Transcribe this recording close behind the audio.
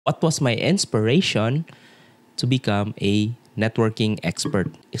What was my inspiration to become a networking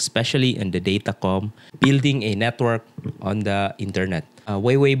expert, especially in the datacom, building a network on the internet?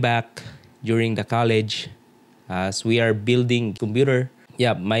 Way back during the college, as we are building computer,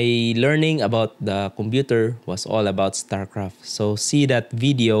 yeah, my learning about the computer was all about StarCraft. So see that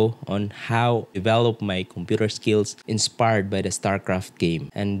video on how develop my computer skills inspired by the StarCraft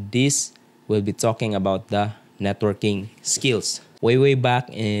game. And this will be talking about the networking skills. Way back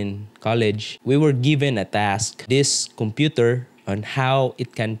in college, we were given a task, this computer, on how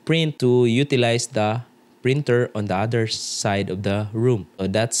it can print to utilize the printer on the other side of the room. So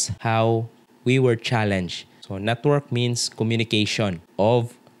that's how we were challenged. So network means communication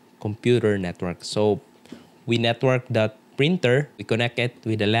of computer network. So we network that printer, we connect it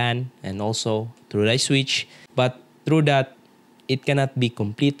with the LAN and also through the switch. But through that, it cannot be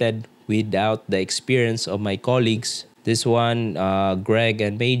completed without the experience of my colleagues. This one, Greg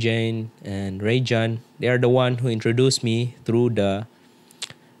and Mayjane and Rayjan, they are the one who introduced me through the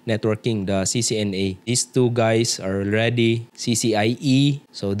networking, the CCNA. These two guys are already CCIE,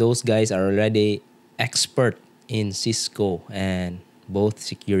 so those guys are already expert in Cisco and both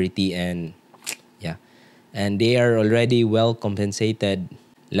security and yeah, and they are already well compensated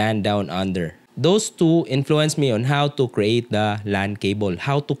LAN down under. Those two influenced me on how to create the LAN cable,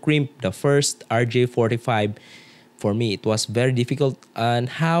 how to crimp the first RJ45. For me, it was very difficult. And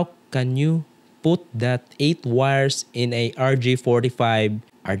how can you put that 8 wires in a RJ45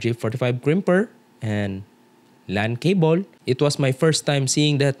 crimper and LAN cable? It was my first time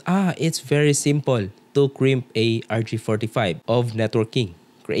seeing that it's very simple to crimp a RJ45 of networking,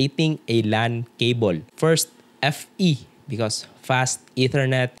 creating a LAN cable. First, FE, because fast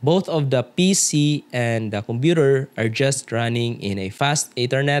Ethernet. Both of the PC and the computer are just running in a fast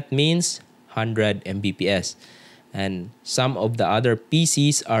Ethernet, means 100 Mbps. And some of the other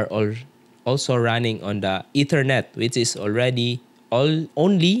PCs are also running on the Ethernet, which is already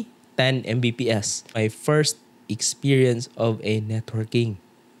only 10 Mbps. My first experience of a networking.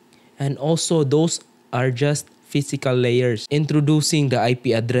 And also those are just physical layers. Introducing the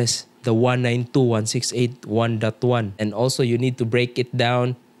IP address, the 192.168.1.1. And also you need to break it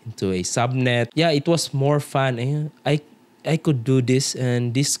down into a subnet. Yeah, it was more fun. I could do this,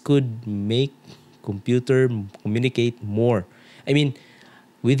 and this could make computer communicate more. I mean,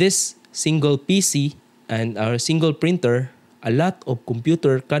 with this single PC and our single printer, a lot of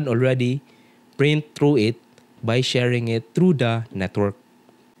computer can already print through it by sharing it through the network.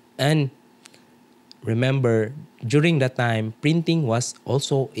 And remember, during that time, printing was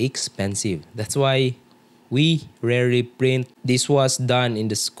also expensive. That's why we rarely print. This was done in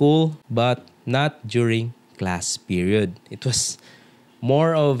the school, but not during class period. It was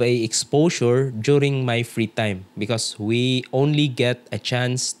more of a exposure during my free time because we only get a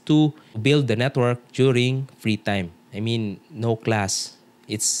chance to build the network during free time. I mean, no class.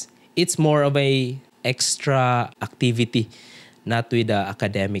 It's more of a extra activity, not with the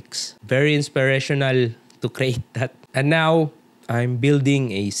academics. Very inspirational to create that. And now I'm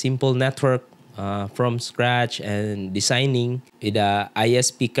building a simple network from scratch and designing with a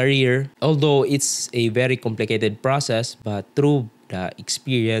ISP career. Although it's a very complicated process, but through the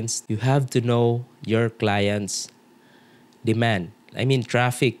experience, you have to know your client's demand. I mean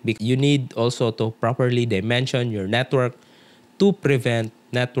traffic. You need also to properly dimension your network to prevent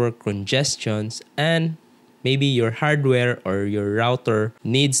network congestions, and maybe your hardware or your router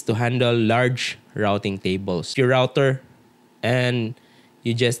needs to handle large routing tables. Your router and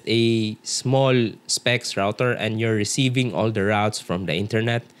you just a small specs router and you're receiving all the routes from the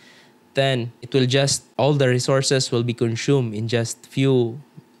internet, then it will just, all the resources will be consumed in just few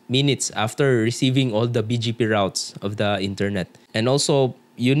minutes after receiving all the BGP routes of the internet. And also,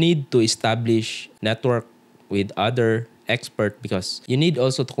 you need to establish network with other expert because you need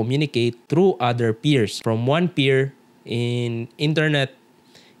also to communicate through other peers. From one peer in internet,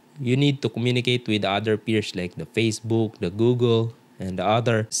 you need to communicate with other peers like the Facebook, the Google, and the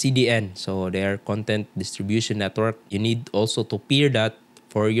other CDN. So their content distribution network. You need also to peer that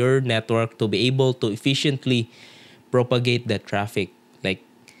for your network to be able to efficiently propagate the traffic. Like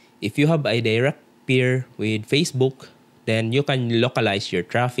if you have a direct peer with Facebook, then you can localize your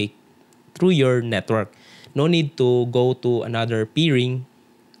traffic through your network. No need to go to another peering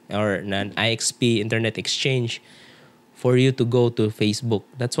or an IXP internet exchange for you to go to Facebook.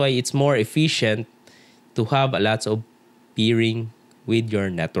 That's why it's more efficient to have a lot of peering with your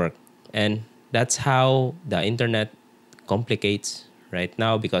network. And that's how the internet complicates right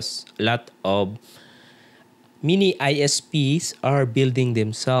now because a lot of mini ISPs are building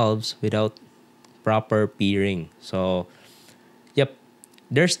themselves without proper peering. So, yep,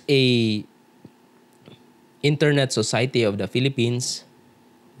 there's a Internet Society of the Philippines,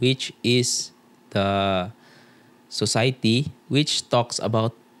 which is the society which talks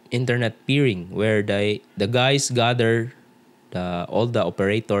about internet peering, where the guys gather all the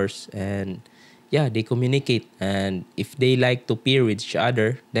operators, and yeah, they communicate, and if they like to peer with each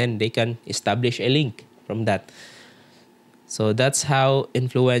other, then they can establish a link from that. So that's how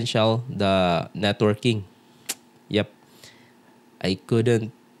influential the networking. Yep. I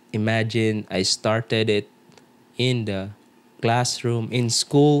couldn't imagine I started it in the classroom in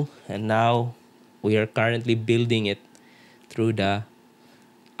school, and now we are currently building it through the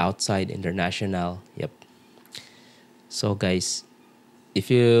outside international. Yep. So guys,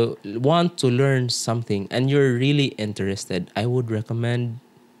 if you want to learn something and you're really interested, I would recommend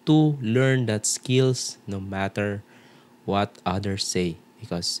to learn that skills no matter what others say,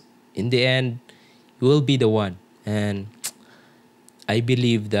 because in the end you will be the one. And I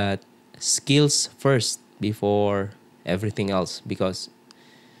believe that skills first before everything else, because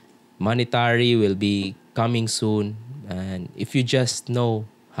monetary will be coming soon, and if you just know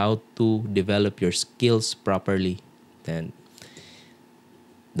how to develop your skills properly, then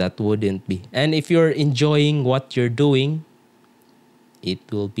that wouldn't be. And if you're enjoying what you're doing, it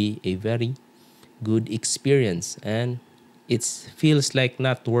will be a very good experience, and it feels like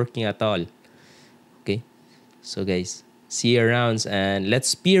not working at all. Okay, so guys, see you around, and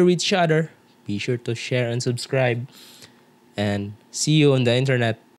let's peer with each other. Be sure to share and subscribe, and see you on the internet.